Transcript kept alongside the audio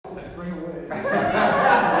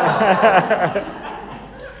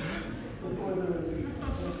always a really good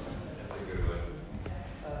one.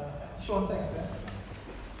 Sean, thanks, man.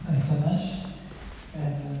 Thanks so much.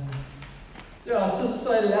 And it's just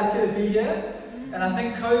so lucky to be here. And I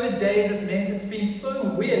think COVID days has meant it's been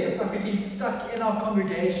so weird. It's like we've been stuck in our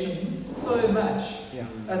congregations so much,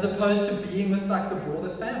 as opposed to being with like the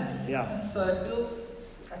broader family. Yeah. So it feels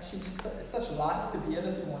actually it's such life to be here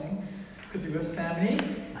this morning because we're with family,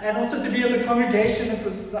 and also to be in the congregation that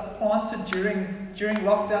was like planted during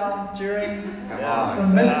lockdowns, during the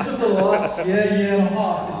midst of the last year and a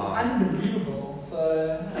half. It's unbelievable. So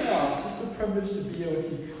it's just a privilege to be here with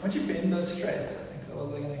you. Once you bend those straits, I think so. I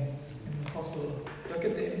was like, it's impossible. Look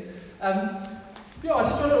at them. I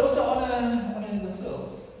just want to also honor the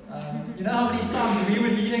Sills. You know how many times we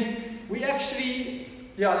were leading? We actually,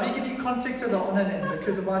 let me give you context as I honor them,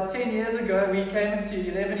 because about 10 years ago,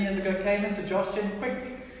 11 years ago, came into Josh Gen.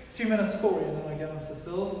 Quick 2-minute story, and then I get onto the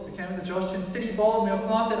Sills. We came into Josh Gen City Bowl. We were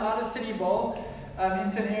planted out of City Bowl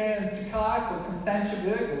into an area in Tukai called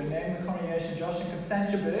Constantiaburg, or we named the congregation Josh Gen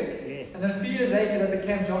Constantiaburg. Yes. And then a few years later, that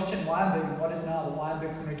became Josh Gen Weinberg, what is now the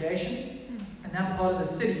Weinberg congregation, in that part of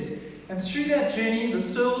the city. And through that journey, the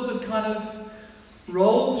Sills would kind of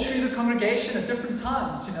roll through the congregation at different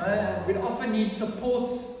times, and we'd often need support.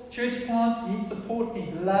 Church plants need support,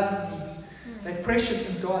 need love, they're precious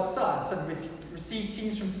in God's sight. So we'd receive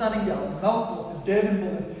teams from Sunningdale, Melkbos, and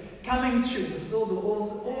Durbanville coming through. The Sills were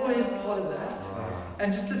always part of that.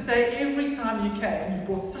 And just to say, every time you came, you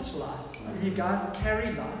brought such life. You guys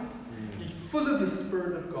carry life. You're full of the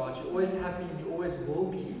Spirit of God. You always have been, you always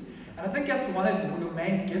will be. And I think that's one of the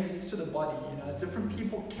main gifts to the body, as different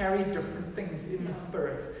people carry different things in the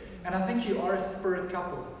Spirit. And I think you are a Spirit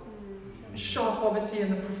couple. Sharp, obviously, in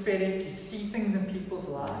the prophetic. You see things in people's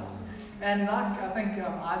lives. And like I think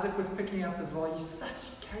Isaac was picking up as well, you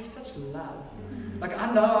carry such love. Like,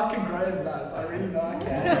 I know I can grow in love. I really know I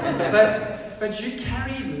can. But you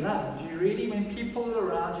carry love. You really, when people are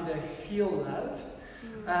around you, they feel loved.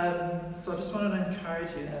 So I just wanted to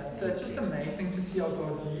encourage you in that. So it's just amazing to see how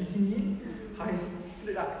God's using you, how He's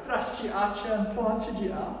thrust you out here and planted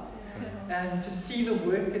you out, and to see the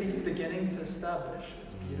work that He's beginning to establish.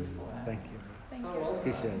 It's beautiful. Thank you. So well done.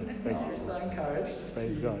 Appreciate it. Thank you. We're so encouraged.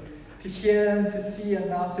 Praise God. To hear and to see and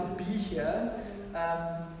now to be here.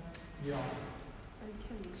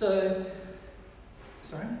 So,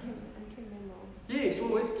 sorry? Yes,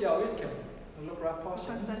 always Kim. I'll look right past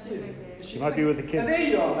you. She might be with the kids. Oh, there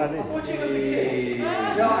you are. I thought you were with the kids. I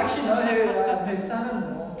actually know her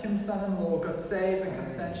son-in-law, Kim's son-in-law, got saved in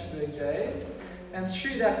Constantiaburg days. And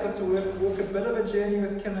through that, got to walk a bit of a journey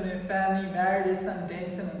with Kim and her family, married her son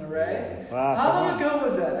Denton and Ray. Wow. How long ago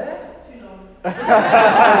was that, eh?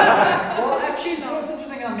 Well, actually, you know what's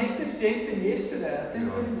interesting? I messaged Denton yesterday. I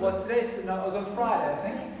sent him, what's today? No, it was on Friday, I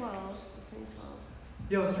think.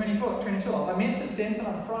 Yeah, it was 2012. I messaged Denton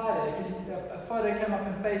on Friday because a photo came up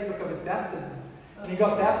on Facebook of his baptism. And he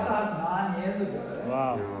got baptized 9 years ago.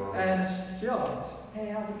 Wow. And it's just, hey,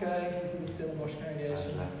 how's it going? He's in the Stellenbosch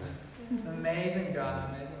congregation. An amazing guy, an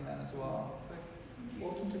amazing man as well. It's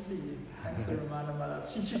awesome to see you. Thanks for the reminder, my love.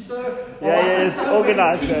 She's so it's so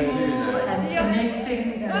organized. And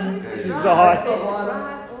connecting. And she's the heart.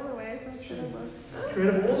 All the way from Stellenbosch.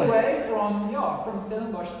 Incredible. All the way from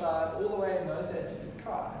Stellenbosch side, all the way in those days to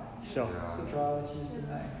Tukai. Sure. That's the drive that she used to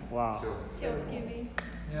make. Wow. Sure, Gibby.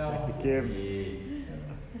 Yeah. Thank you,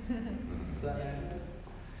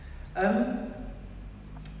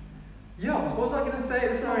 what was I going to say?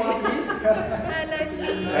 This is my wife, Lee.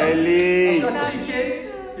 Hey, Lee. I've got 2 kids.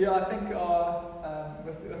 I think are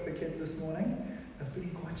with the kids this morning. They're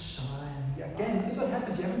feeling quite shy. And again, this is what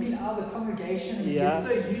happens. You haven't been out of the congregation, and you get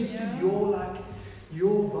so used to your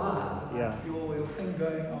vibe, your thing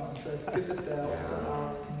going on. So it's good that they're also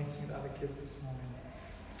out connecting with other kids this morning.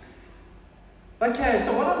 Okay,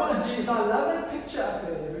 so what I want to do is I love that picture up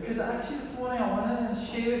there, because actually this morning I want to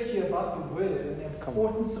share with you about the Word and the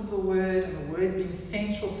importance of the Word and the Word being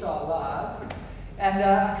central to our lives. And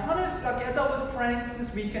as I was praying for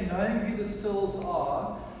this week and knowing who the Sills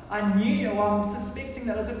are, I knew, I'm suspecting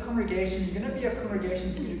that as a congregation, you're going to be a congregation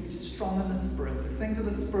that's going to be strong in the Spirit. The things of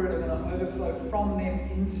the Spirit are going to overflow from them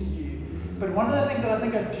into you. But one of the things that I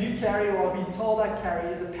think I do carry, or I've been told I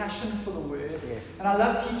carry, is a passion for the Word. Yes. And I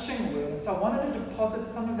love teaching the Word. So I wanted to deposit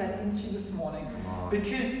some of that into you this morning.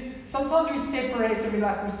 Because sometimes we separate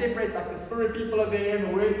like the Spirit people are there and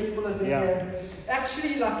the Word people are there. Yeah. And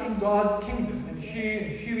actually, like in God's kingdom and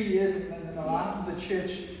who He is in the life of the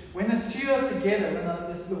church, when the two are together, when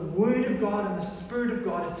the Word of God and the Spirit of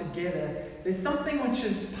God are together, there's something which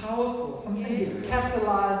is powerful. Something gets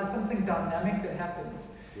catalyzed. There's something dynamic that happens.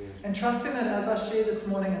 And trusting that as I share this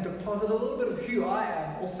morning and deposit a little bit of who I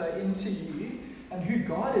am also into you and who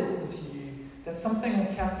God is into you, that something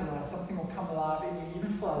will catalyze, something will come alive in you,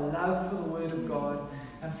 even for our love for the Word of God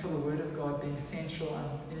and for the Word of God being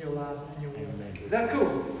central in your lives and in your will. Is that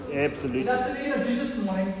cool? Absolutely. So that's what we're going to do this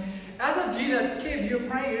morning. As I do that, Kev, you were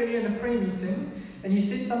praying earlier in the prayer meeting, and you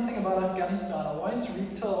said something about Afghanistan. I wanted to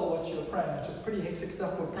retell what you were praying, which is pretty hectic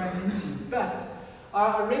stuff we're praying into. But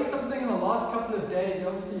I read something in the last couple of days.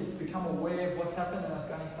 Obviously, you've become aware of what's happened in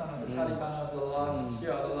Afghanistan and the Taliban over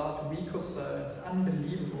the last week or so. It's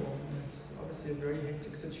unbelievable. And it's obviously a very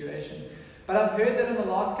hectic situation. But I've heard that in the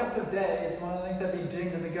last couple of days, one of the things they've been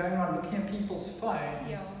doing, they've been going around looking at people's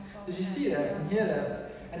phones. Did you see that and hear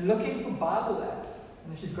that? And looking for Bible apps.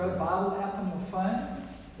 And if you've got a Bible app on your phone,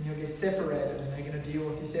 then you'll get separated and they're going to deal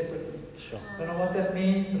with you separately. Sure. I don't know what that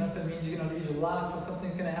means. I don't know if that means you're going to lose your life or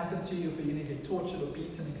something's going to happen to you, or you're going to get tortured or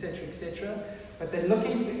beaten, etc., etc. But they're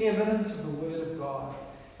looking for evidence of the Word of God.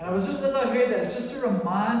 And it was just as I heard that, it's just a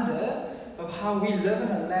reminder of how we live in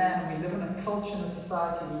a land, we live in a culture and a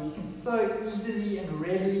society where we can so easily and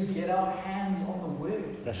readily get our hands on the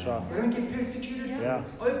Word. That's right. We don't get persecuted for it. Yeah.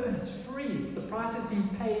 It's open, it's free, it's the price has been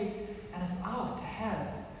paid, and it's ours to have.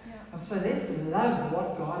 And so let's love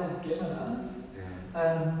what God has given us.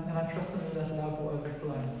 And I trust in that love will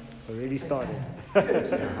overflow. It's already started.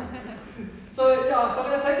 So I'm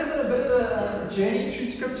going to take us on a bit of a journey through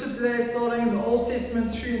Scripture today, starting in the Old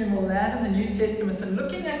Testament through, and then we'll land in the New Testament and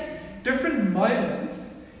looking at different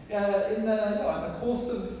moments in the course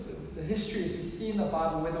of the history as we see in the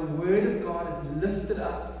Bible where the Word of God is lifted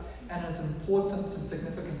up and is important and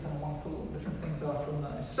significant, and I want to pull different things out from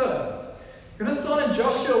those. So, we're going to start in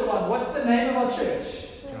Joshua 1. What's the name of our church?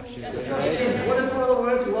 Joshua. What is one of the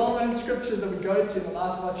most well-known scriptures that we go to in the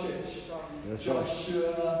life of our church?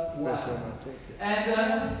 Joshua 1.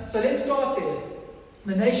 And so let's start there.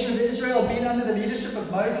 The nation of Israel had been under the leadership of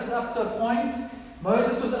Moses up to a point.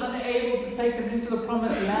 Moses was unable to take them into the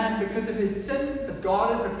promised land because of his sin, but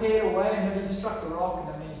God had prepared a way, and then he struck the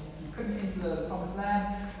rock, and he couldn't enter the promised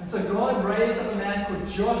land. And so God raised up a man called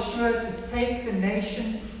Joshua to take the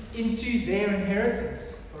nation into their inheritance.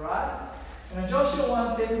 Alright? And in Joshua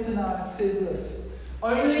 1, 7 to 9, it says this.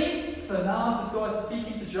 Only, so now this is God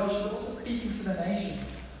speaking to Joshua, but also speaking to the nation.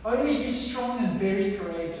 Only be strong and very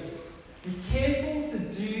courageous. Be careful to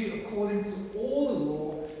do according to all the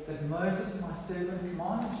law that Moses, my servant,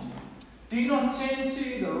 commanded you. Do not turn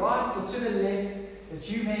to the right or to the left, that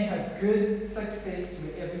you may have good success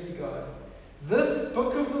wherever you go. This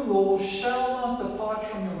book of the law shall not depart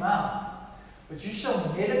from your mouth, but you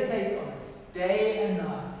shall meditate on it day and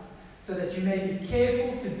night, so that you may be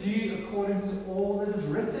careful to do according to all that is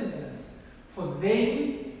written in it. For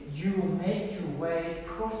then you will make your way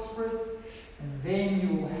prosperous, and then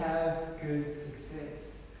you will have good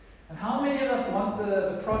success. And how many of us want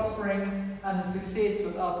the prospering and the success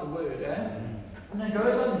without the word, eh? And it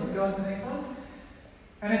goes on, you go on to the next one.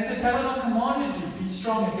 And it says, have I not commanded you? Be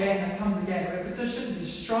strong again. That comes again. Repetition. Be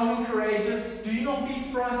strong and courageous. Do not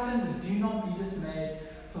be frightened and do not be dismayed.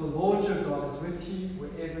 For the Lord your God is with you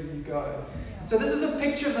wherever you go. And so this is a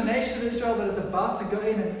picture of the nation of Israel that is about to go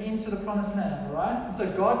in and enter the promised land. Right? And so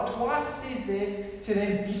God twice says there to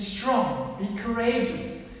them, be strong. Be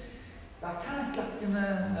courageous. I kind of stuck in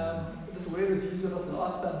this word was used with us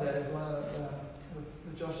last Sunday as one of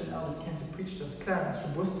the Josh and elders came to preach to us. Clarence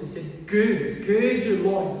from Worcester, he said, gird your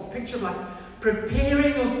loins. This picture of like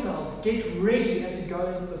preparing yourselves, get ready as you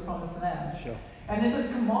go into the promised land. Sure. And there's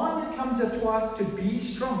this command that comes here twice to be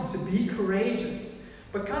strong, to be courageous.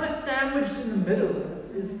 But kind of sandwiched in the middle of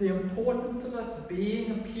it is the importance of us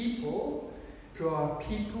being a people who are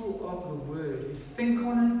people of the word, who think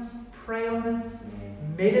on it, pray on it,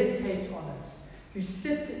 meditate on it, who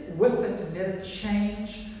sit with it and let it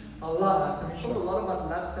change our lives. And we talk a lot about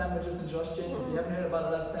love sandwiches in Josh Jen. If you haven't heard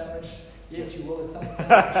about a love sandwich yet, you will at some stage.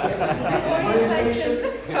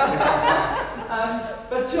 Orientation.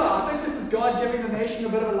 But yeah, I think this is God giving the nation a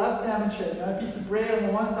bit of a love sandwich here. You know, a piece of bread on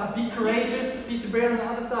the one side, be courageous. Piece of bread on the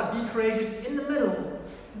other side, be courageous. In the middle.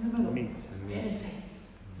 Meat. Meditate.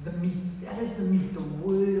 It's the meat. That is the meat. The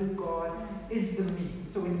Word of God is the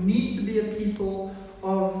meat. So we need to be a people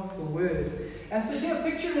of the Word. And so here,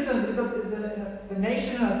 picture is the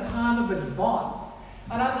nation in a time of advance.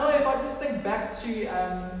 And I know if I just think back to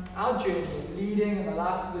our journey of leading in the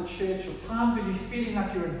life of the church, or times when you're feeling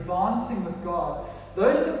like you're advancing with God,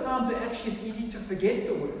 those are the times where actually it's easy to forget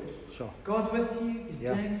the Word. Sure. God's with you, He's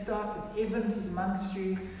doing stuff, it's evident, He's amongst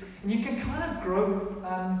you, and you can kind of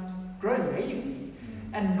grow lazy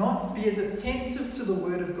and not be as attentive to the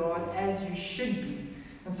Word of God as you should be.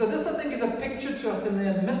 And so this, I think, is a picture to us in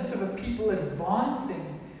the midst of a people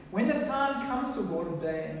advancing when the time comes to Gordon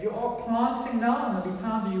Day and you are planting now, and there'll be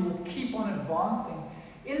times where you will keep on advancing,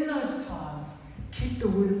 in those times, keep the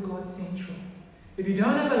Word of God central. If you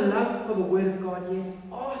don't have a love for the Word of God yet,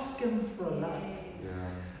 ask Him for a love.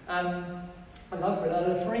 I love it. I had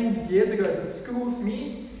a friend years ago who was at school with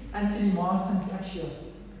me. Anthony Martin's actually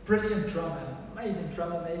a brilliant drummer,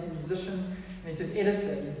 amazing musician, and he's an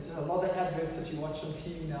editor. He does a lot of the adverts that you watch on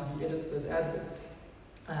TV now. He edits those adverts.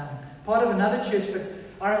 Part of another church, but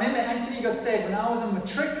I remember Anthony got saved when I was in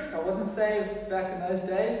matric. I wasn't saved back in those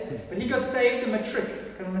days, but he got saved in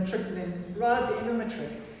matric. Got a matric, and then right at the end of matric.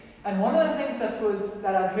 And one of the things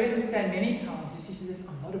that I've heard him say many times is he says,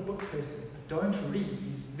 I'm not a book person, I don't read.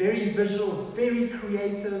 He's very visual, very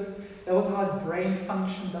creative. That was how his brain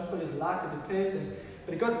functioned, that's what he's like as a person.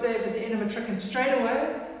 But he got saved at the end of matric, and straight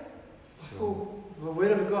away, I saw the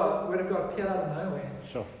Word of God appear out of nowhere.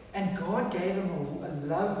 Sure. And God gave him a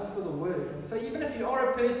love for the Word. And so even if you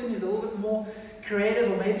are a person who's a little bit more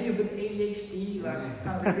creative, or maybe you're a bit ADHD, like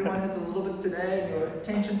kind of everyone has a little bit today, and your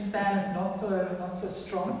attention span is not so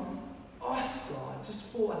strong, ask God just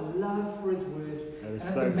for a love for His Word. And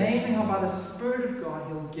it's so amazing how by the Spirit of God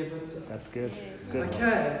He'll give it to us. That's good. It's good.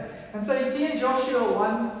 Okay. And so you see in Joshua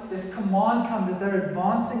 1, this command comes as they're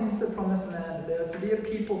advancing into the promised land. They are to be a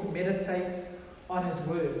people who meditates on His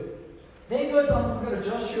Word. Then it goes on, we go to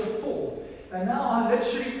Joshua 4. And now are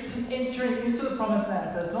literally entering into the promised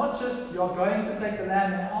land. So it's not just you're going to take the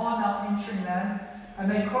land, they are now entering land. And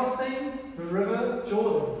they're crossing the river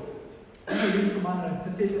Jordan. Let me read from my notes.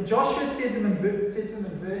 It says, and Joshua said to them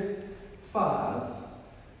in verse 5,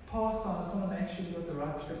 pass on. I just want to make sure you got the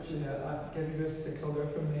right scripture here. I gave you verse 6. I'll go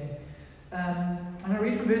from there. I'm going to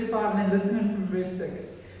read from verse 5 and then listen in from verse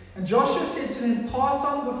 6. And Joshua said to them, pass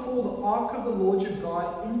on before the ark of the Lord your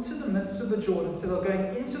God into the midst of the Jordan. So they're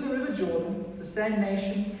going into the river Jordan. It's the same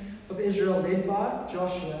nation of Israel led by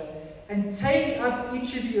Joshua. And take up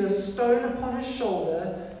each of you a stone upon his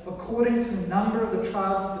shoulder, according to the number of the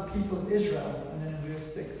tribes of the people of Israel. And then in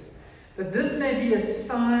verse 6. That this may be a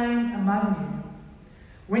sign among you.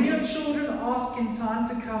 When your children ask in time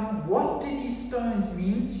to come, what do these stones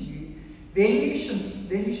mean to you? Then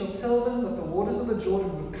you shall tell them that the waters of the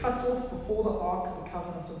Jordan were cut off before the ark of the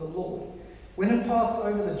covenant of the Lord. When it passed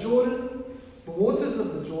over the Jordan, the waters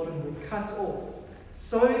of the Jordan were cut off.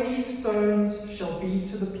 So these stones shall be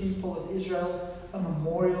to the people of Israel a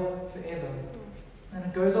memorial forever. And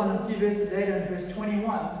it goes on a few verses later in verse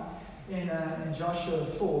 21 in Joshua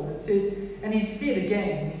 4. And it says, and he said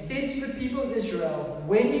again, he said to the people of Israel,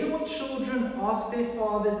 when your children ask their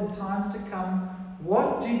fathers in times to come,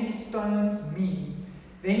 what do these stones mean?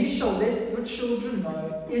 Then you shall let your children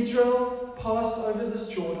know Israel passed over this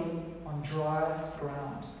Jordan on dry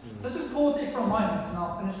ground. So let's just pause there for a moment and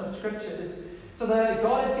I'll finish that scripture. So that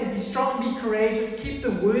God had said, be strong, be courageous, keep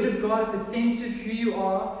the word of God at the center of who you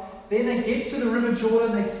are. Then they get to the river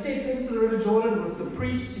Jordan, they step into the river Jordan. It was the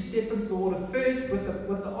priests who stepped into the water first with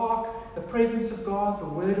the ark, the presence of God, the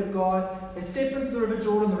word of God. They step into the river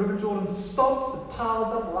Jordan stops, it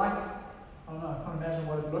piles up like, I don't know, I can't imagine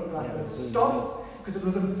what it looked like, but it stopped because it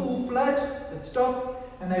was in full flood. It stopped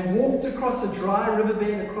and they walked across a dry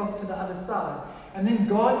riverbed across to the other side. And then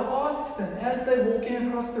God asks them, as they're walking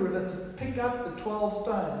across the river, to pick up the 12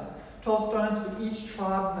 stones. 12 stones for each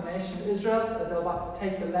tribe of the nation of Israel as they're about to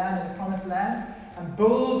take the land, the promised land, and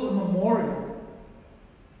build a memorial.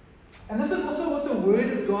 And this is also what the Word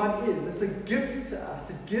of God is. It's a gift to us.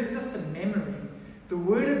 It gives us a memory. The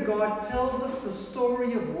Word of God tells us the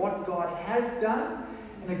story of what God has done,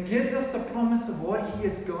 and it gives us the promise of what He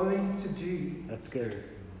is going to do. That's good.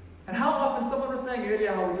 And how often, someone was saying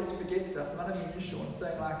earlier how we just forget stuff. None of you, Sean,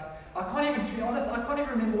 saying like, to be honest, I can't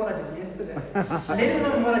even remember what I did yesterday. Let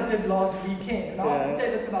alone what I did last weekend. And I often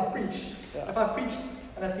say this when I preach. Yeah. If I preach,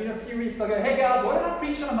 and it's been a few weeks, I go, hey guys, what did I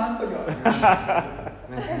preach a month ago?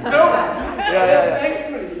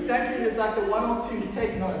 Thankfully, there's like the one or two who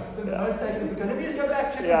take notes. And the note takers go, let me just go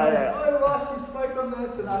back, check the notes. Oh, Ross, you spoke on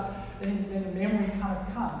this. And then the memory kind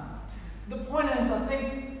of comes. The point is, I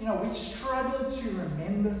think, we struggle to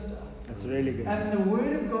remember stuff. That's really good. And the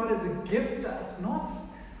Word of God is a gift to us, not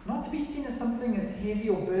to be seen as something as heavy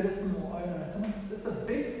or burdensome or onerous. And it's a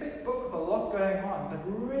big book with a lot going on. But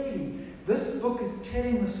really, this book is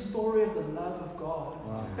telling the story of the love of God.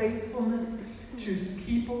 His faithfulness to His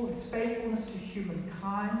people, His faithfulness to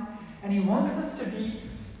humankind. And He wants us to be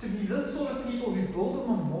this sort of people who build a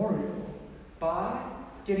memorial by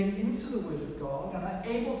getting into the Word of God and are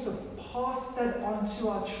able to pass that on to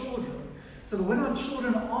our children. So that when our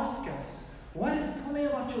children ask us, tell me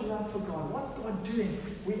about your love for God, what's God doing?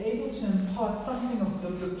 We're able to impart something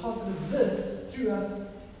of the positive this through us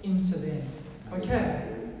into them. Okay.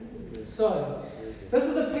 So, this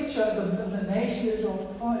is a picture of the nation of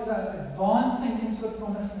Israel advancing into the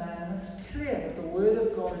promised land, and it's clear that the Word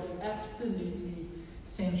of God is absolutely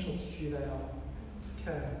central to who they are.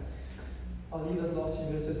 Okay. I'll leave those last few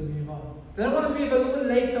verses and move on. Then I want to move a little bit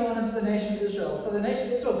later on into the nation of Israel. So the nation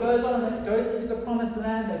of Israel goes on and goes into the promised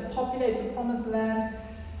land. They populate the promised land.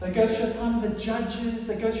 They go through a time of the judges.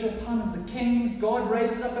 They go through a time of the kings. God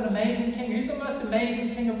raises up an amazing king. Who's the most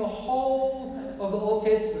amazing king of the whole of the Old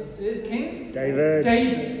Testament? It is King David.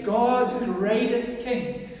 David, God's greatest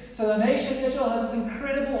king. So the nation of Israel has this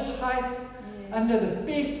incredible height under the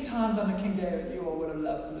best times under King David. You all would have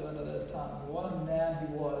loved to live under those times. What a man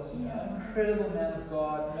he was, incredible man of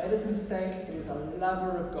God. Made his mistakes, but he was a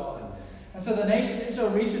lover of God. And so the nation of Israel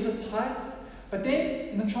reaches its heights. But then,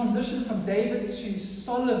 in the transition from David to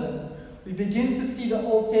Solomon, we begin to see the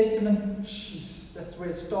Old Testament. That's where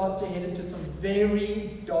it starts to head into some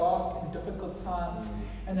very dark and difficult times.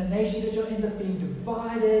 And the nation of Israel ends up being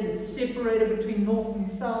divided. It's separated between north and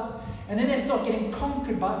south. And then they start getting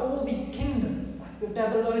conquered by all these kingdoms, like the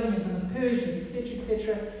Babylonians and the Persians, etc.,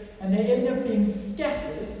 etc. And they end up being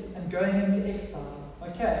scattered and going into exile.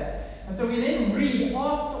 Okay? And so we then read,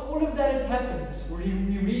 after all of that has happened, we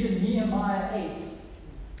read in Nehemiah 8,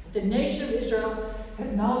 the nation of Israel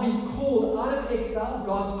has now been called out of exile.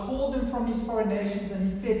 God's called them from these foreign nations, and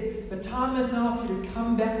he said, the time is now for you to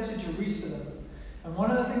come back to Jerusalem. And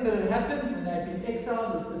one of the things that had happened when they had been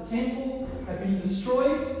exiled was the temple had been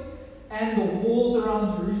destroyed, and the walls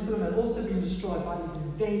around Jerusalem had also been destroyed by these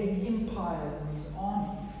invading empires and these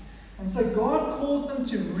armies. And so God calls them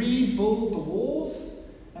to rebuild the walls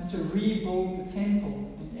and to rebuild the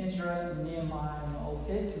temple in Ezra and Nehemiah in the Old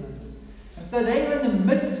Testament. And so they were in the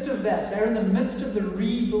midst of that. They were in the midst of the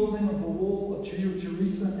rebuilding of the wall of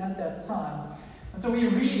Jerusalem at that time. And so we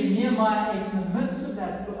read in Nehemiah 8, in the midst of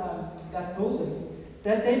that building,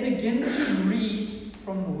 that they begin to read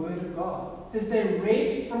from the Word of God. It says they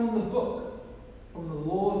read from the book, from the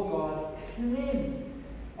law of God, clearly.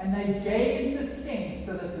 And they gave the sense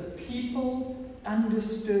so that the people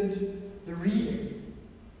understood the reading.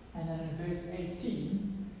 And then in verse 18,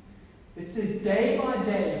 it says, day by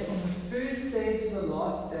day, from the first day to the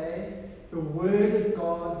last day, the Word of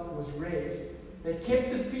God was read. They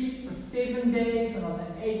kept the feast for 7 days, and on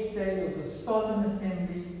the 8th day there was a solemn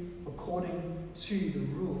assembly according to the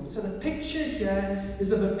rule. So the picture here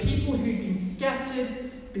is of a people who've been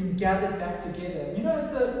scattered, been gathered back together. You know,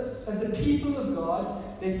 as the people of God,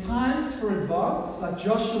 there are times for advance, like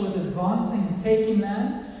Joshua was advancing and taking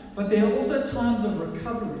land, but there are also times of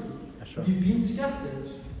recovery. Sure. You've been scattered.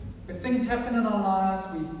 If things happen in our lives,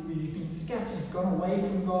 we've been scattered, we've gone away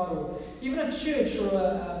from God, or even a church or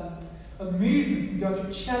a movement can go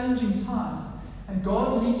through challenging times, and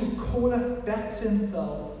God will need to call us back to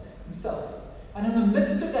Himself. And in the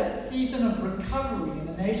midst of that season of recovery, and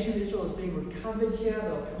the nation of Israel is being recovered here,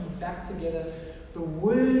 they're coming back together, the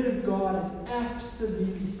Word of God is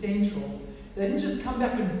absolutely central. They didn't just come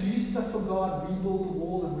back and do stuff for God, rebuild the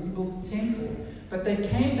wall and rebuild the temple, but they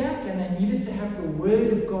came back and they needed to have the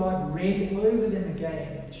Word of God read over them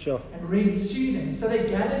again. Sure. And read to them. So they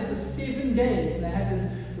gathered for 7 days, and they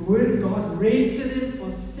had the Word of God read to them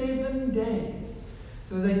for 7 days,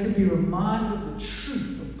 so they could be reminded of the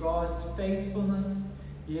truth of God's faithfulness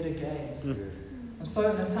yet again. Mm-hmm. And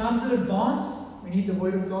so in times of advance, we need the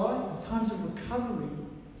Word of God. In times of recovery,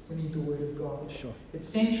 we need the Word of God. Sure. It's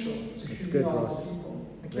central to who we are as a people.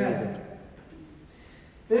 Okay.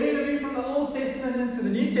 Then we're moving from the Old Testament into the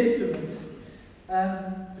New Testament.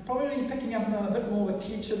 You're probably picking up now a bit more of a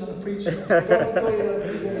teacher than a preacher.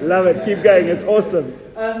 Love it. Keep going. It's awesome.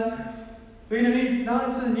 We're going to move now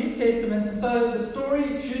into the New Testament. And so the story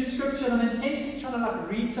through Scripture, and I'm intentionally trying to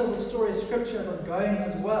retell the story of Scripture as I'm going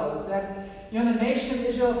as well, is that the nation of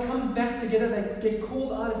Israel comes back together. They get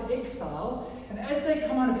called out of exile. And as they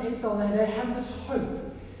come out of exile, they have this hope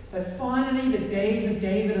that finally the days of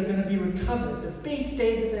David are going to be recovered. The best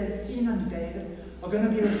days that they had seen under David are going to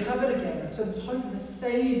be recovered again. And so this hope of a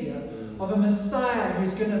Savior, of a Messiah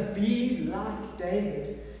who's going to be like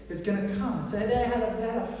David, is going to come. So they had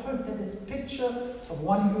a hope, that this picture of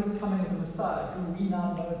one who is coming as a Messiah, who we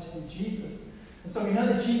now know to be Jesus. And so we know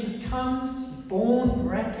that Jesus comes, He's born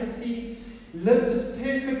miraculously, lives this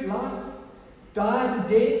perfect life, dies a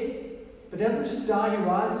death, but doesn't just die, He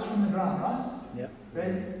rises from the ground, right? Yeah.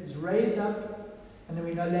 He's raised up, and then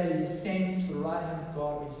we know later He ascends to the right hand of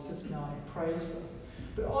God, where He sits now and He prays for us.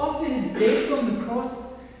 But after His death on the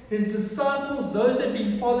cross, His disciples, those that had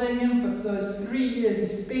been following Him for those 3 years,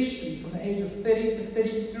 especially from the age of 30 to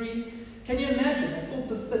 33, can you imagine? They thought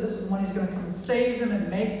this was one who's going to come and save them and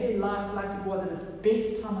make their life like it was at its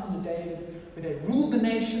best time under David, where they ruled the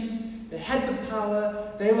nations, they had the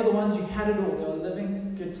power, they were the ones who had it all, they were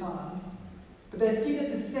living good times. But they see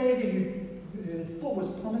that the Savior who they thought was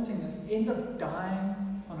promising this ends up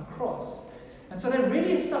dying on a cross. And so they're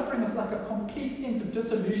really suffering with like a complete sense of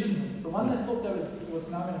disillusionment. The one they thought was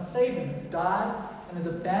now going to save them has died and has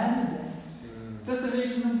abandoned them.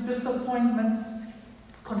 Disillusionment, disappointment,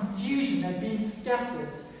 confusion had been scattered.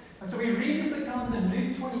 And so we read this account in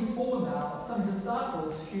Luke 24 now of some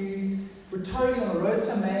disciples who were totally on the road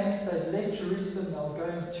to Emmaus. They'd left Jerusalem, they were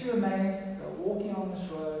going to Emmaus, they were walking on this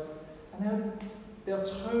road, and they were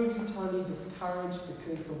totally discouraged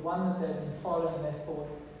because the one that they'd been following, they thought,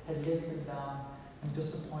 had let them down and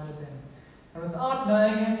disappointed them. And without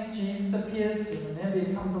knowing it, Jesus appears to them, and then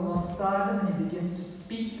he comes alongside them and he begins to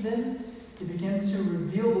speak to them. He begins to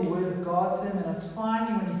reveal the word of God to them, and it's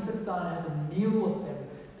finally when he sits down and has a meal with them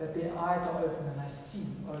that their eyes are open and they see,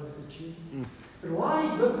 oh, this is Jesus. But while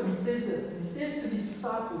he's with them, he says this, and he says to these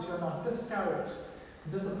disciples who are now discouraged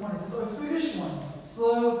and disappointed, he says, "O foolish ones,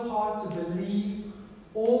 slow of heart to believe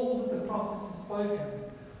all that the prophets have spoken.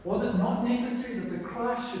 Was it not necessary that the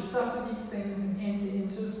Christ should suffer these things and enter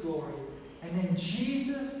into his glory?" And then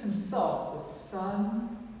Jesus himself, the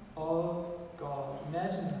Son of God.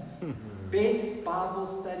 Imagine this. Best Bible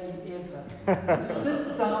study ever.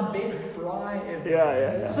 Sits down, best braai ever.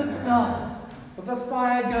 Yeah. Sits down with a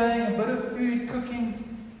fire going, a bit of food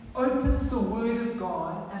cooking, opens the Word of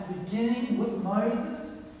God, and beginning with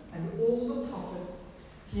Moses and all the prophets,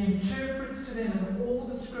 he interprets to them in all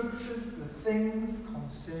the scriptures the things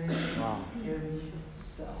concerning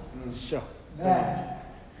himself. Sure. Man,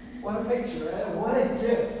 what a picture, right? What a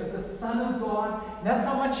gift that the Son of God, and that's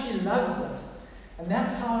how much he loves us. And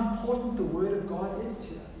that's how important the Word of God is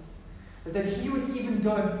to us. Is that he would even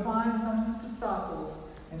go and find some of his disciples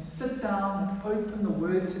and sit down and open the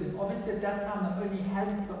Word to them. Obviously at that time they only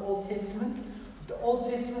had the Old Testament. The Old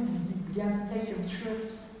Testament, he began to take him through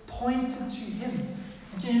it, pointed to him.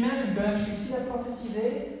 And can you imagine going through, see that prophecy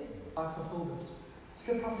there? I fulfilled it.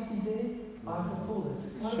 See that prophecy there? I fulfilled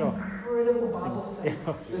it. What an incredible Bible study.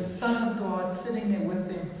 The Son of God sitting there with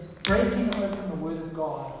them, breaking open the Word of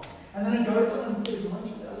God. And then it goes on and says, I want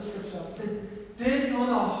you to the other scripture, it says, "Did not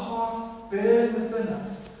our hearts burn within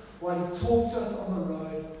us while he talked to us on the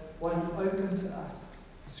road, while he opened to us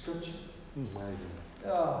the scriptures?" Amazing.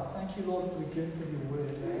 Oh, thank you, Lord, for the gift of your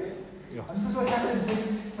word. Yeah. And this is what happens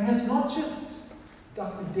when it's not just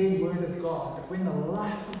like the dead word of God, but when the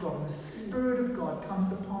life of God, when the Spirit of God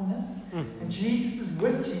comes upon us, and Jesus is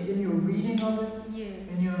with you in your reading of it,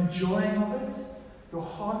 in your enjoying of it, your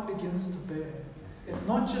heart begins to burn. It's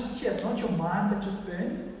not just here, it's not your mind that just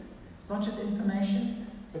burns, it's not just information,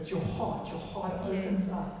 but your heart opens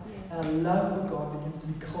up, and a love for God begins to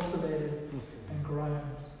be cultivated and grown.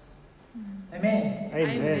 Amen.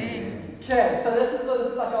 Amen. Okay, so this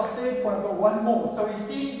is like our third point. I've got one more. So we've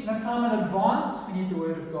seen in a time in advance, we need the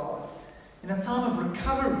Word of God. In a time of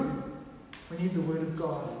recovery, we need the Word of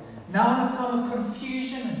God. Now in a time of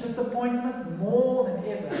confusion and disappointment, more than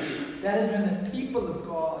ever, that is when the people of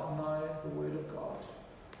God know the Word of God.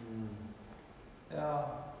 Yeah.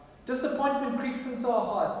 Disappointment creeps into our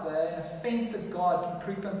hearts, and offense at God can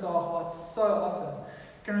creep into our hearts so often.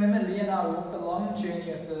 I can remember Lee and I walked a long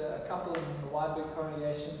journey with a couple in the Weinberg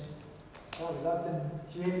congregation. Oh, we loved them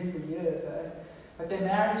dearly for years, but their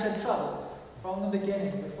marriage had troubles from the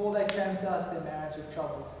beginning. Before they came to us, their marriage had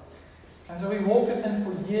troubles. And so we walked with them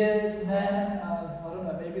for years, man. I don't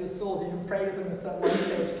know, maybe the souls even prayed with them at some one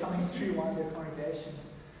stage coming through Weinberg congregation.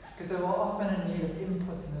 Because they were often in need of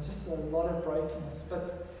input, and there's just a lot of brokenness.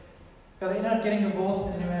 But they ended up getting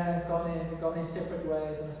divorced anyway, gone their separate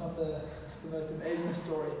ways, and it's not the most amazing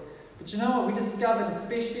story. But you know what we discovered,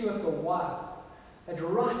 especially with the wife, that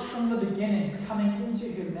right from the beginning, coming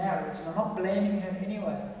into her marriage, and I'm not blaming her in any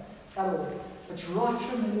way at all, but right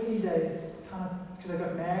from the early days, kind of, because they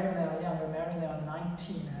got married when they were young, they were married when they were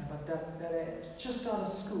 19, but that age, just out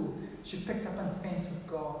of school, she picked up an offense with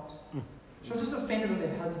God. She was just offended with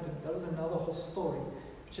her husband. That was another whole story.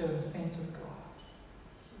 But she had an offense with God.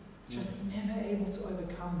 Just never able to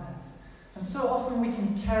overcome that. And so often we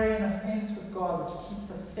can carry an offense with God which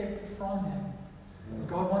keeps us separate from Him. And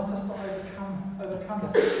God wants us to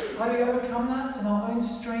overcome it. How do we overcome that? In our own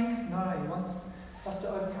strength? No, He wants us to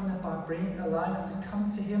overcome that by allowing us to come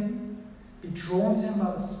to Him, be drawn to Him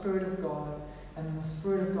by the Spirit of God, and the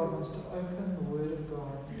Spirit of God wants to open the Word of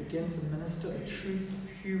God and begin to minister the truth of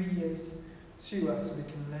who He is to us so we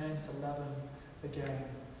can learn to love Him again.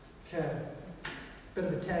 Okay, bit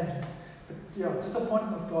of a tangent. But yeah,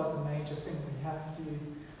 disappointment with God's a major thing. We have to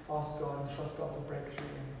ask God and trust God for breakthrough.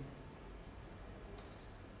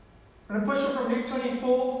 I'm going to push it from Luke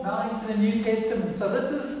 24 now into the New Testament. So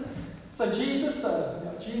this is So Jesus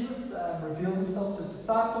reveals himself to his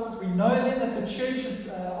disciples. We know then that the church is,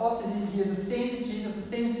 after he ascends, Jesus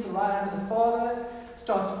ascends to the right hand of the Father,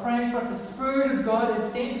 starts praying for us. The Spirit of God is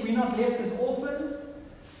sent. We're not left as orphans.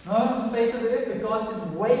 No, on the face of the earth, but God says,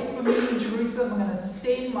 wait for me in Jerusalem. I'm going to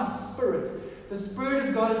send my Spirit. The Spirit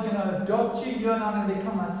of God is going to adopt you. You and I are going to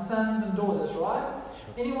become my sons and daughters, right?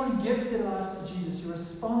 Anyone who gives their lives to Jesus, who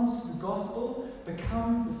responds to the gospel,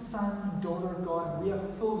 becomes a son and daughter of God, and we are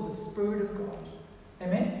filled with the Spirit of God.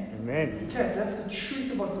 Amen? Amen. Okay, so that's the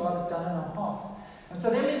truth of what God has done in our hearts. And so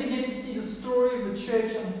then we begin to see the story of the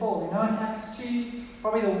church unfold. You know, in Acts 2,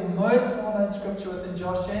 probably the most well-known scripture within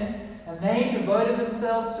Josh and they devoted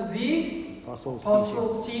themselves to the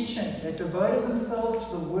apostles' teaching. They devoted themselves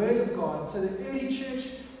to the Word of God. So the early church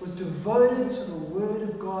was devoted to the Word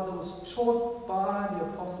of God that was taught by the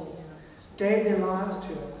apostles, gave their lives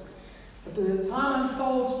to it. But the time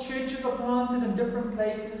unfolds, churches are planted in different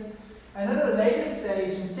places, and at a later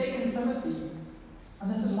stage, in 2 Timothy,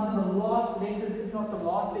 and this is one of the last letters, if not the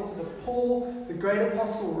last letter, that Paul, the great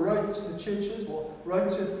apostle, wrote to the churches, or wrote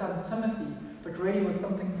to his son Timothy, but really was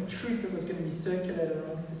something, a truth that was going to be circulated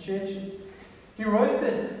amongst the churches. He wrote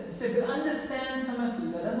this. He said, but understand,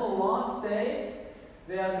 Timothy, that in the last days,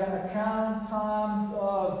 there are going to come times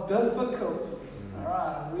of difficulty.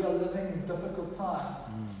 Alright, we are living in difficult times.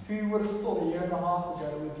 Who would have thought a year and a half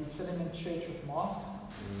ago we'd be sitting in church with masks on?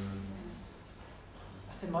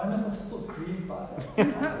 At the moment, I'm still grieved by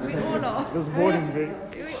that. We all are. This morning, We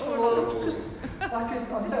all are. It's just, like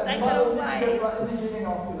it's, I'm telling Take you, it I need away. to go right in the healing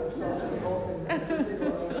after this whole thing.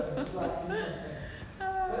 It's like, do something.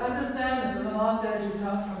 But understand this, in the last days will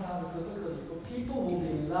come from times of difficulty. For people will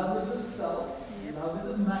be lovers of self, lovers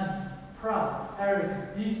of money, proud,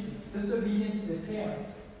 arrogant, abusive, disobedient to their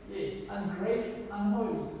parents, ungrateful,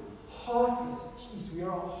 unholy, heartless. Jeez, we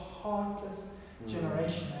are a heartless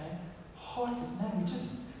generation, eh? Heartless, man. We just,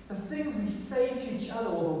 the things we say to each other,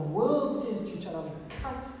 or the world says to each other, we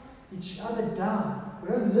cut each other down. We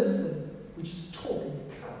don't listen, we just talk and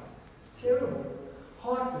we cut. It's terrible.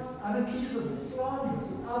 Heartless, unappeasable, slanderous,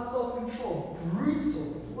 without self-control,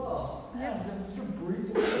 brutal as well. Man, it's too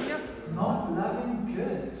brutal. Not loving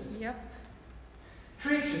good.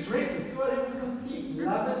 Treacherous, reckless, swelling with conceit,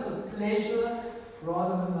 lovers of pleasure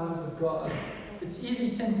rather than lovers of God. It's easily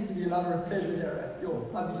tempted to be a lover of pleasure here, right?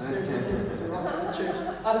 I'd be seriously tempted to run to the church.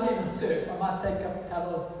 I don't even surf. I might take up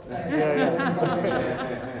paddle today.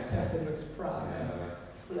 I said it looks proud.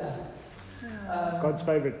 Flat. God's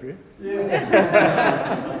favorite, right?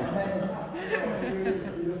 It's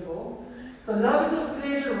beautiful. So lovers of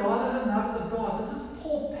pleasure rather than lovers of God. So this is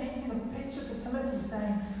Paul painting a picture to Timothy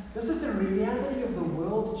saying, this is the reality of the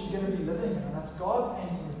world that you're going to be living in. And that's God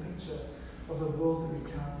painting a picture of the world that we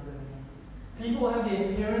currently live in. People have the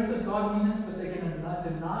appearance of godliness, but they're going to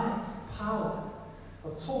deny its power.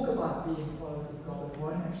 They'll talk about being followers of God, but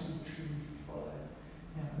won't actually truly follow.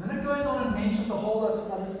 And then it goes on and mentions a whole lot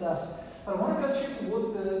of other stuff. But I want to go through towards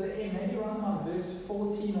the end, maybe around about verse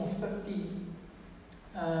 14 or 15.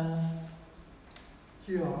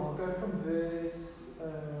 Here, I'll go from verse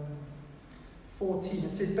 14.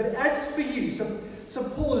 It says, but as for you, so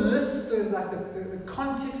Paul lists the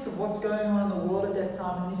context of what's going on in the world at that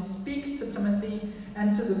time, and he speaks to Timothy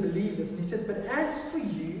and to the believers. And he says, but as for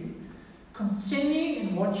you, continue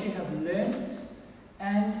in what you have learnt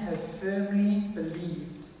and have firmly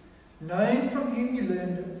believed, knowing from whom you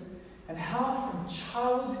learned it, and how from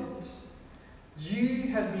childhood you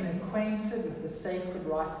have been acquainted with the sacred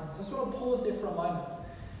writings. I just want to pause there for a moment.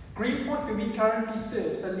 Greenpoint, where we currently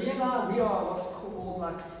serve. So Lee and I, we are what's called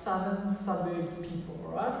like southern suburbs people,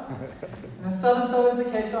 right? In the southern suburbs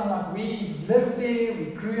of Cape Town, like we lived there, we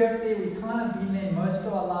grew up there, we kind of been there most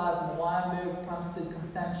of our lives in the Wynberg, Plumstead,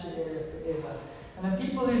 Constantia area forever. And the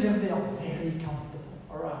people who live there are very comfortable,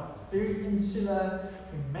 alright? It's very insular,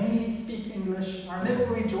 we mainly speak English. I remember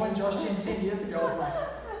when we joined Josh 10 years ago, I was like,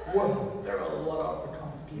 whoa, there are a lot of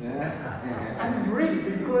Afrikaans people. And really,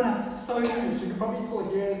 we grew up so English, you can probably still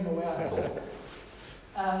hear it in the way I talk.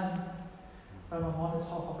 My mom is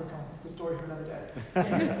half Afrikaans, it's a story for another day.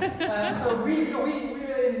 Anyway, so we were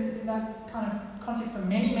in that kind of context for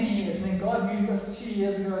many, many years, and then God moved us 2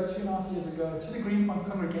 years ago, 2.5 years ago, to the Greenpoint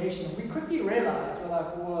congregation, and we quickly realized, we're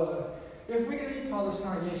like, whoa, if we're going to be part of this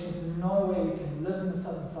congregation, there's no way we can live in the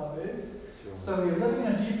southern suburbs. Sure. So we were living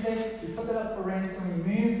in a duplex, we put that up for rent, and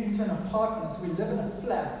we moved into an apartment. So we live in a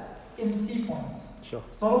flat in Sea Points. Sure.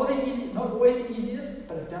 It's not always the easiest,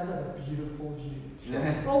 but it does have a beautiful view. Sure.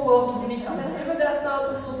 You're welcome anytime. Whenever that's out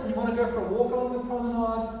of the world and you want to go for a walk along the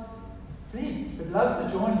promenade, please, we'd love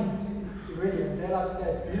to join you. It's really a day like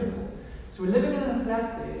today, it's beautiful. So we're living in a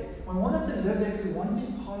flat there. We wanted to live there because we wanted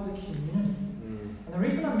to be part of the community. And the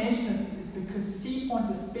reason I mention this is because Sea Point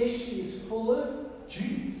especially is full of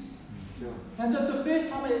Jews. And so it's the first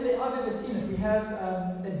time I've ever seen it. We have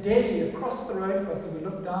a deli across the road for us that we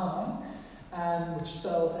look down on, which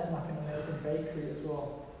sells and like an amazing bakery as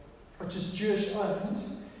well, which is Jewish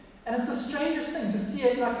owned. And it's the strangest thing to see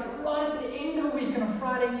it like right at the end of the week on a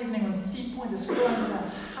Friday evening when Sea Point is starting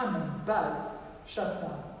to hum and buzz, shuts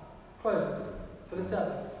down, closes for the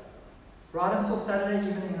Sabbath. Right until Saturday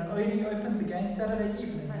evening, and it only opens again Saturday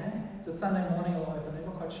evening. So it's Sunday morning it'll open, I'm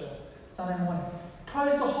not quite sure. Sunday morning.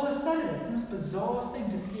 Closed the whole of Saturday. It's the most bizarre thing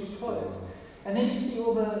to see it closed. And then you see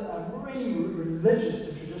all the really religious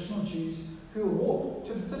and traditional Jews who walk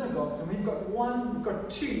to the synagogues. And we've got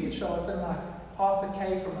two which are within like half a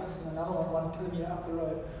K from us, and another one 1 kilometre up the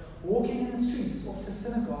road, walking in the streets off to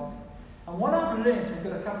synagogue. And what I've learned, we've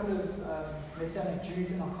got a couple of Messianic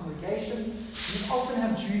Jews in our congregation. We often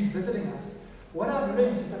have Jews visiting us. What I've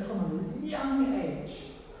learned is that from a young age,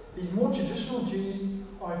 these more traditional Jews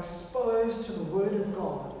are exposed to the Word of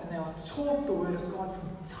God, and they are taught the Word of God from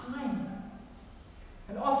time.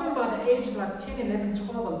 And often by the age of like 10, 11,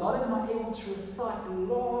 12, a lot of them are able to recite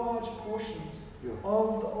large portions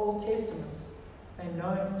of the Old Testament. They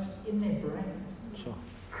know it, it's in their brains. Sure.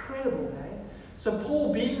 Incredible, eh? So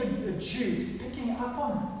Paul, being a Jew, is picking up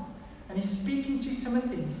on this. And he's speaking to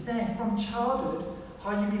Timothy. He's saying, from childhood,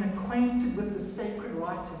 how you've been acquainted with the sacred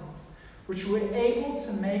writings, which were able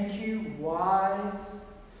to make you wise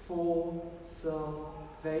for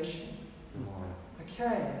salvation.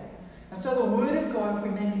 Okay. And so the Word of God, if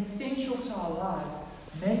we make it central to our lives,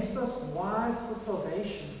 makes us wise for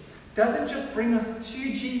salvation. Doesn't just bring us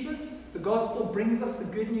to Jesus. The gospel brings us the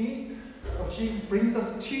good news of Jesus, brings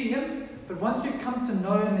us to Him. But once we come to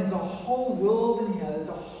know Him, there's a whole world in here. There's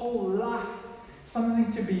a whole life,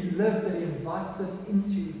 something to be lived that He invites us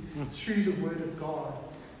into through the Word of God.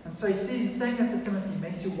 And so he's saying that to Timothy,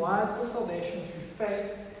 makes you wise for salvation through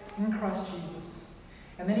faith in Christ Jesus.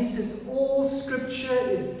 And then he says, all Scripture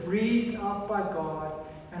is breathed out by God,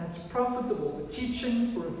 and it's profitable for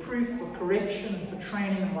teaching, for reproof, for correction, and for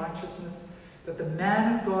training in righteousness, that the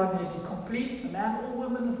man of God may be complete, the man or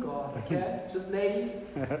woman of God, okay? Just ladies.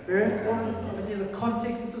 Very important. Obviously, there's a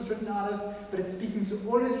context this was written out of, but it's speaking to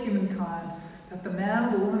all of humankind, that the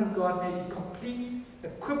man or the woman of God may be complete,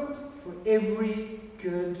 equipped for every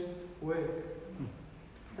good work.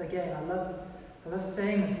 So again, I love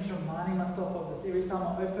saying this, just reminding myself of this every time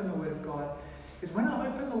I open the Word of God, is when I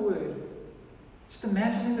open the Word, just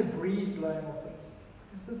imagine there's a breeze blowing off it.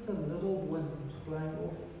 There's just a little wind blowing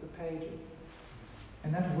off the pages.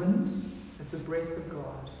 And that wind is the breath of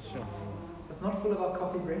God. Sure. It's not full of our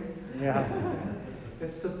coffee breath. Yeah.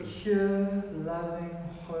 It's the pure, loving,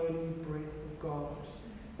 holy breath of God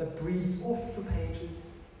that breathes off the pages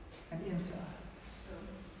and into us.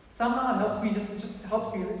 Somehow it helps me, just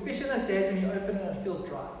helps me, especially in those days when you open it and it feels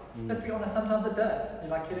dry. Let's be honest, sometimes it does.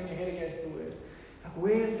 You're like hitting your head against the Word. Like,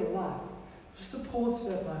 where's the life? Just a pause for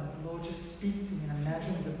that moment. Lord, just speak to me and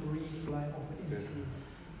imagine there's a breeze blowing off it into you.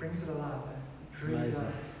 Brings it alive. It really Amazing.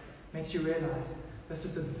 does. Makes you realize this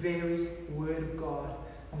is the very Word of God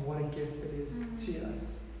and what a gift it is to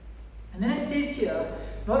us. And then it says here,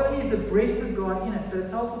 not only is the breath of God in it, but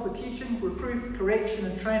it's helpful for teaching, reproof, correction,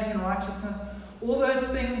 and training in righteousness. All those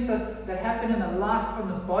things that happen in the life and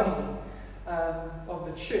the body of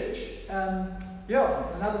the church.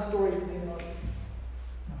 Another story,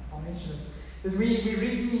 I'll mention it, is we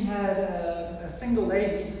recently had a single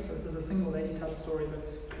lady, so this is a single lady type story, but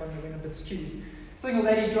one that went a bit skewed. Single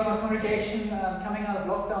lady joined our congregation coming out of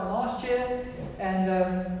lockdown last year,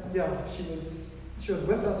 and she was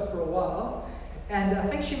with us for a while. And I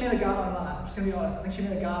think she met a guy online. I'm just going to be honest. I think she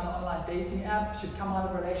met a guy on an online dating app. She'd come out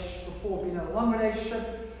of a relationship before, been in a long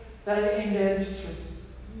relationship. That had ended.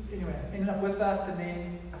 Ended up with us, and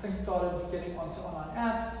then I think started getting onto online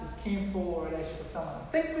apps. Was keen for a relationship with someone.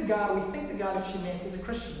 We think the guy that she met is a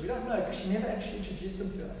Christian. We don't know because she never actually introduced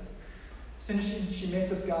him to us. As soon as she met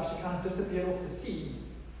this guy, she kind of disappeared off the scene.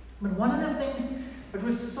 But one of the things that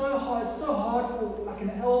was so hard for like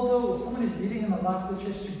an elder or someone who's leading in the life of the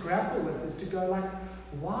church to grapple with is to go like,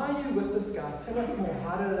 why are you with this guy? Tell us more.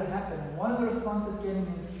 How did it happen? And one of the responses getting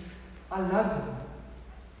is, I love him.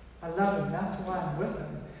 I love him. That's why I'm with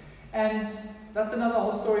him. And that's another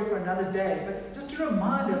whole story for another day. But just a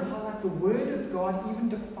reminder of how like the Word of God even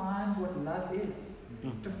defines what love is.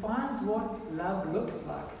 Defines what love looks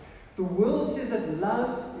like. The world says that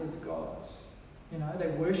love is God. They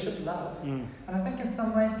worship love. And I think in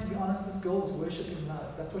some ways, to be honest, this girl was worshipping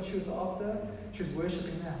love. That's what she was after. She was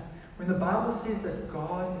worshipping that. When the Bible says that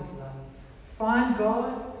God is love, find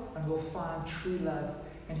God and we'll find true love.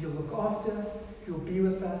 and He'll look after us, He'll be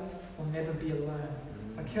with us, we'll never be alone.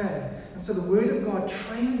 Okay? And so the Word of God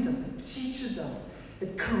trains us, it teaches us,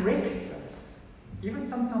 it corrects us, even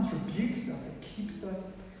sometimes rebukes us, it keeps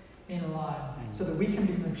us in line so that we can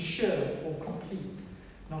be mature or complete,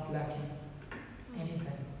 not lacking anything.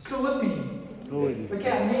 Still with me?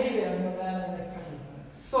 Okay, I'm nearly there. I'm going to land in the next couple of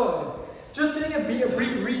minutes. So, just doing a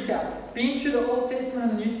brief recap. Being through the Old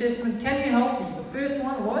Testament and the New Testament, can you help me? The first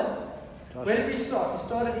one was, where did we start? We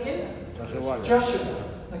started in Joshua.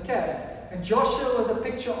 Okay. And Joshua was a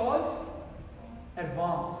picture of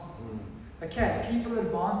advance. Okay, people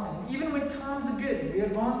advancing. Even when times are good, we're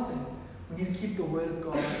advancing. We need to keep the Word of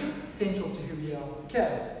God central to who we are.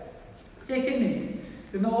 Okay. Secondly,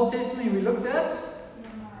 in the Old Testament we looked at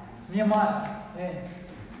Nehemiah. Yes.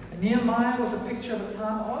 And Nehemiah was a picture of a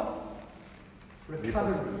time of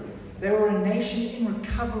recovery. They were a nation in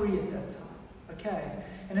recovery at that time. Okay.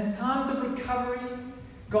 And in times of recovery,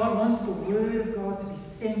 God wants the Word of God to be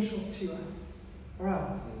central to us.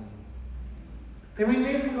 Alright. Then we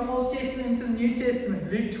move from the Old Testament into the New Testament,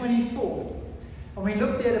 Luke 24. And we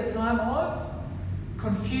looked at a time of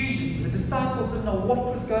confusion. The disciples didn't know what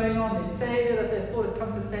was going on. They Savior that they thought had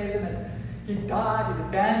come to save them, and He died, He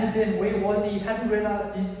abandoned them. Where was He? Hadn't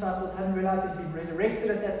realized, these disciples hadn't realized He'd been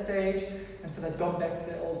resurrected at that stage, and so they'd gone back to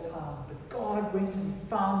their old time. But God went and He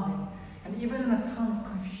found them. And even in a time of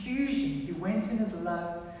confusion, He went in His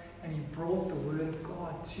love and He brought the Word of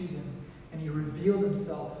God to them. And He revealed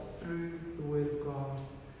Himself through the Word of God.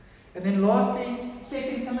 And then lastly,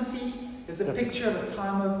 2 Timothy is a picture of a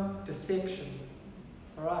time of deception.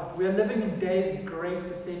 Alright, we are living in days of great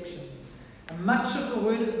deception. And much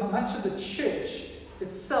of the church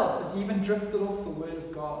itself has even drifted off the Word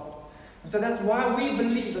of God. And so that's why we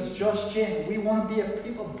believe, as Josh Jen, we want to be a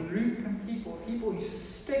blueprint people who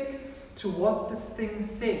stick to what this thing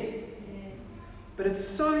says. But it's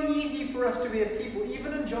so easy for us to be a people,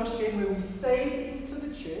 even in Josh Jen, where we saved into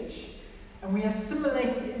the church and we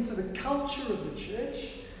assimilated into the culture of the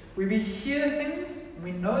church, where we hear things and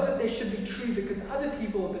we know that they should be true because other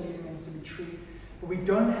people are believing them to be true, but we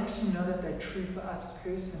don't actually know that they're true for us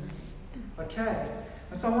personally. Okay?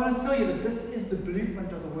 And so I want to tell you that this is the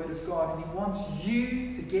blueprint of the Word of God, and He wants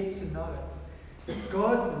you to get to know it. It's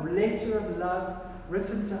God's letter of love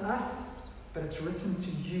written to us, but it's written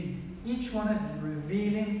to you. Each one of you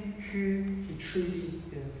revealing who He truly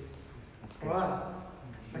is. Right?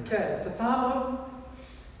 Okay, so time of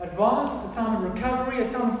advance, a time of recovery, a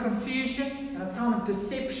time of confusion, and a time of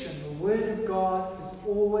deception. The Word of God is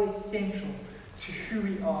always central to who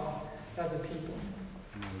we are as a people.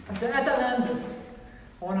 And so as I land this,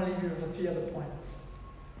 I want to leave you with a few other points.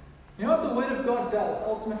 You know what the Word of God does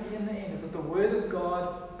ultimately in the end is that the Word of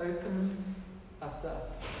God opens us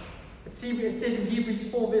up. It says in Hebrews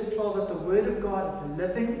 4 verse 12 that the Word of God is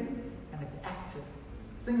living and it's active.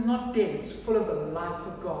 This thing's not dead, it's full of the life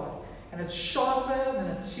of God. And it's sharper than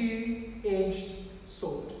a two-edged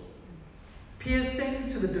sword, piercing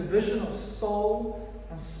to the division of soul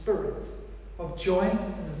and spirit, of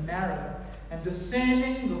joints and of marrow, and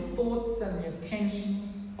discerning the thoughts and the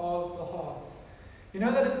intentions of the heart. You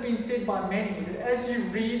know that it's been said by many that as you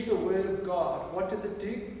read the Word of God, what does it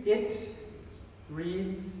do? It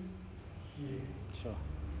reads you. Sure.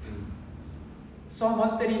 Psalm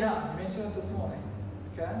 139, we mentioned it this morning.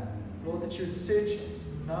 Okay? Lord, that you would search us,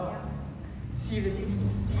 know us, see if there's any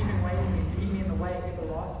deceiving way in me, lead me in the way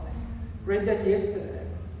everlasting. Read that yesterday,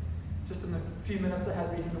 just in the few minutes I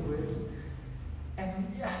had reading the Word.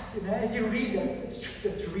 And yes, you know, as you read that,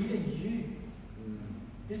 it's reading you.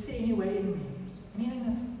 Is there any way in me? Anything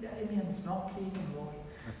that's in me that's not pleasing, Lord?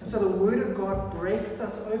 And so the Word of God breaks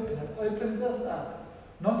us open. It opens us up,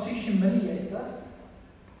 not to humiliate us,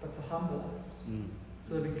 but to humble us.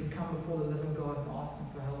 So that we can come before the living God and ask Him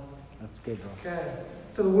for help. That's good, Ross. Okay.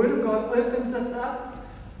 So the Word of God opens us up.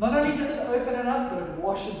 Not only does it open it up, but it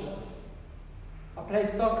washes us. I played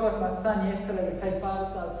soccer with my son yesterday. We played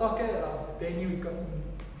five-a-side soccer at our venue. We've got some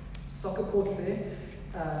soccer courts there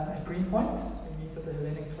at Greenpoint. We meet at the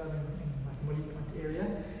Hellenic Club in Woolly Point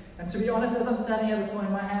area. And to be honest, as I'm standing here this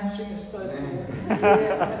morning, my hamstring is so sore.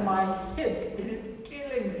 Yes, and my hip, it is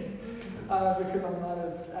killing me. Because I'm not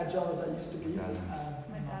as agile as I used to be.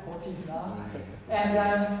 In my 40s now.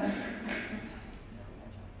 And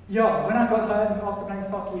yeah, when I got home after playing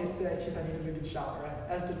soccer yesterday, I needed a good shower, right?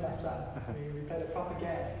 As did my son. We played a proper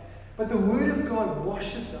game. But the Word of God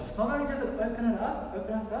washes us. Not only does it open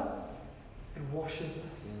us up, it washes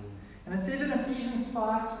us. And it says in Ephesians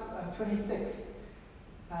 5:26,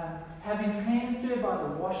 having cleansed her by the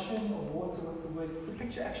washing of water with the Word. It's the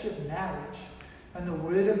picture actually of marriage. And the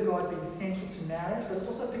Word of God being central to marriage, but it's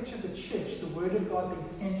also a picture of the church. The Word of God being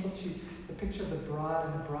central to the picture of the bride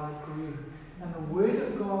and the bridegroom. And the Word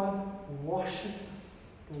of God washes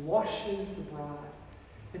us, washes the bride.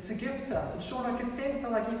 It's a gift to us. And Sean, I could sense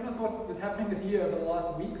that, like, even with what was happening with you over the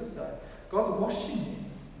last week or so, God's washing you,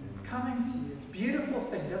 coming to you. It's a beautiful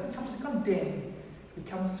thing. He doesn't come to condemn. He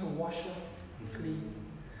comes to wash us clean.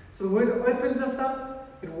 So the Word opens us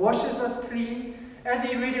up. It washes us clean. As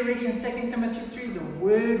you read already in 2 Timothy 3, the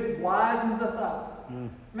Word wisens us up.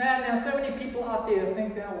 Man, there are so many people out there who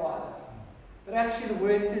think they're wise. But actually the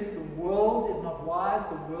Word says the world is not wise.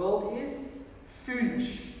 The world is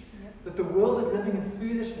foolish. That the world is living in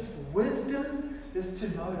foolishness. Wisdom is to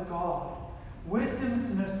know God. Wisdom is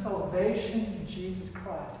to know salvation in Jesus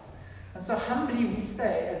Christ. And so humbly we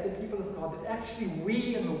say, as the people of God, that actually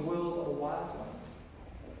we in the world are the wise ones.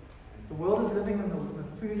 The world is living in the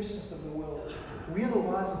foolishness of the world. We are the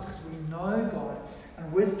wise ones because we know God.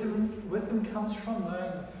 And wisdom comes from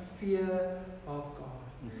knowing the fear of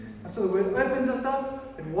God. And so the Word opens us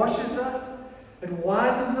up, it washes us, it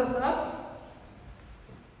wisens us up.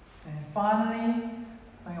 And finally,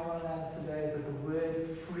 the thing I want to learn today is that the Word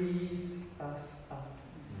frees us up.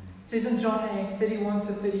 It says in John 8, 31 to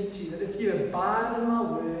 32, that if you abide in my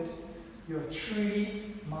Word, you are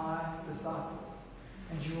truly my disciples.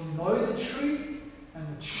 And you will know the truth,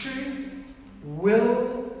 and the truth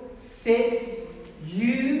will set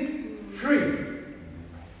you free.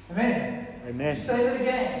 Amen. Amen. Say that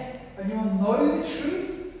again. And you will know the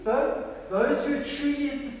truth. So, those who are truly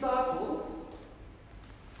His disciples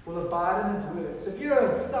will abide in His Word. So if you're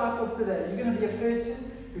a disciple today, you're going to be a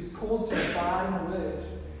person who's called to abide in the Word.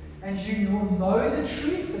 And you will know the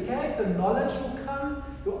truth, okay? So knowledge will come.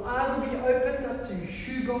 Your eyes will be opened up to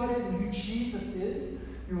who God is and who Jesus is.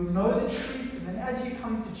 You will know the truth. And then as you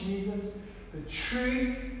come to Jesus, the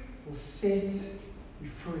truth will set you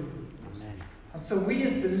free. Amen. And so we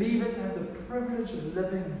as believers have the privilege of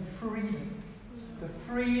living in freedom. The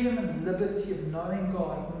freedom and liberty of knowing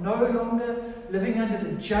God. No longer living under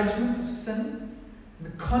the judgment of sin,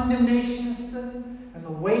 the condemnation of sin, and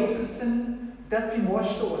the weight of sin. That's been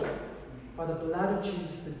washed away by the blood of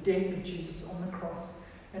Jesus, the death of Jesus on the cross.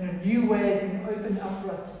 And a new way has been opened up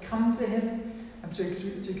for us to come to Him and to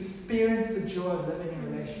experience the joy of living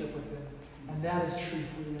in relationship with Him. And that is true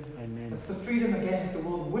freedom. Amen. It's the freedom, again, that the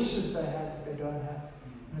world wishes they had, but they don't have.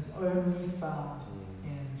 And it's only found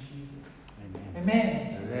in Jesus. Amen.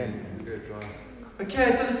 Amen. Amen. That's good, John.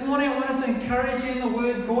 Okay, so this morning I wanted to encourage you in the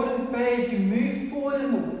Word. Gordon's Bay, as you move forward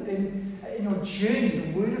in your journey,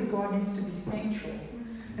 the Word of God needs to be central.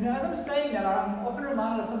 And as I'm saying that, I'm often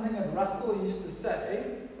reminded of something that Russell used to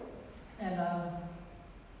say. And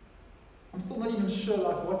I'm still not even sure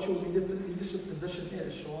what your leadership position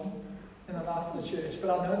is, Sean, in the life of the church.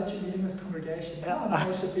 But I know that you're leading this congregation. You're not on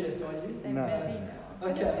worship yet, are you? No.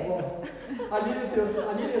 Okay, well, I knew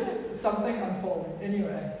there's something unfolding.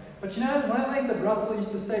 Anyway. But you know, one of the things that Russell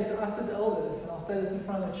used to say to us as elders, and I'll say this in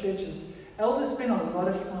front of the church, is elders spend a lot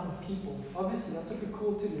of time with people. Obviously, that's what we're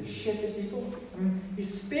called to do, shepherd people. I mean,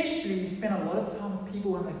 especially we spend a lot of time with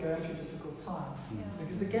people when they're going through difficult times. Yeah.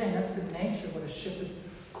 Because again, that's the nature of what a shepherd's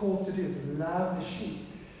called to do, is love the sheep.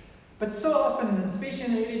 But so often, and especially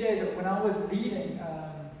in the early days when I was leading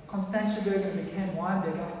Constantiaberg and McCann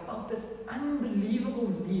Weinberg, I felt this unbelievable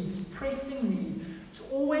need, this pressing need to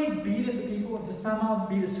always be there for people and to somehow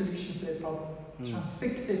be the solution for their problem, try and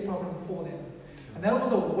fix their problem for them. And that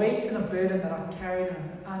was a weight and a burden that I carried in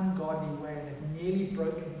an ungodly way, and it nearly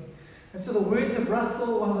broke me. And so the words of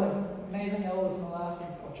Russell, one of the amazing elders in the life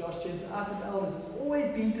of Josh Jen, to us as elders, has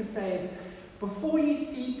always been to say is, before you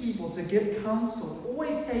see people to give counsel,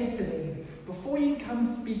 always say to them, before you come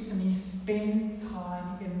speak to me, spend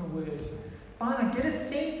time in the Word. Fine, get a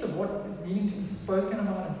sense of what is needing to be spoken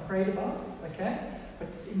about and prayed about, okay? But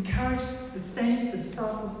encourage the saints, the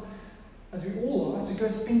disciples, as we all are, to go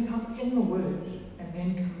spend time in the Word and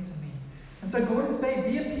then come to me. And so Gordon's Bay,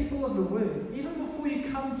 be a people of the Word. Even before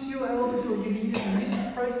you come to your elders or your leaders and need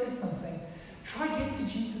to process something, try get to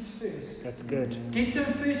Jesus first. That's good. Get to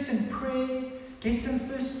Him first in prayer. Get to Him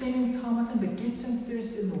first spending time with Him, but get to Him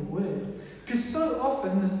first in the Word. Because so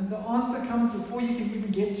often the answer comes before you can even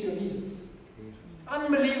get to your leaders. It's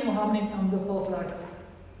unbelievable how many times I felt like,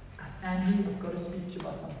 as Andrew, I've got to speak to you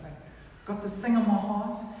about something. I've got this thing on my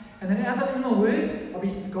heart. And then as I'm in the Word,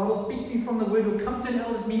 God will speak to me from the Word. We'll come to an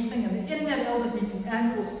elders meeting, and in that elders meeting,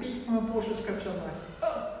 Andrew will speak from a portion of Scripture. I'm like,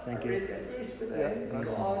 oh, Thank I you. read that yesterday. Yeah,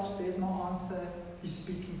 God, there's my answer. He's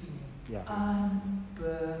speaking to me. Yeah.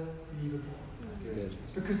 Unbelievable. That's good.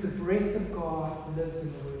 It's because the breath of God lives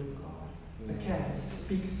in the Word of God. Okay, He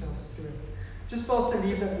speaks to us through it. Just felt to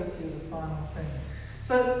leave that with you as a final thing.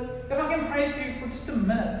 So if I can pray for you for just a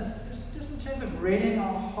minute, just in terms of readying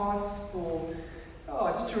our hearts for,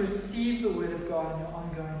 just to receive the Word of God in your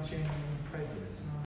ongoing journey.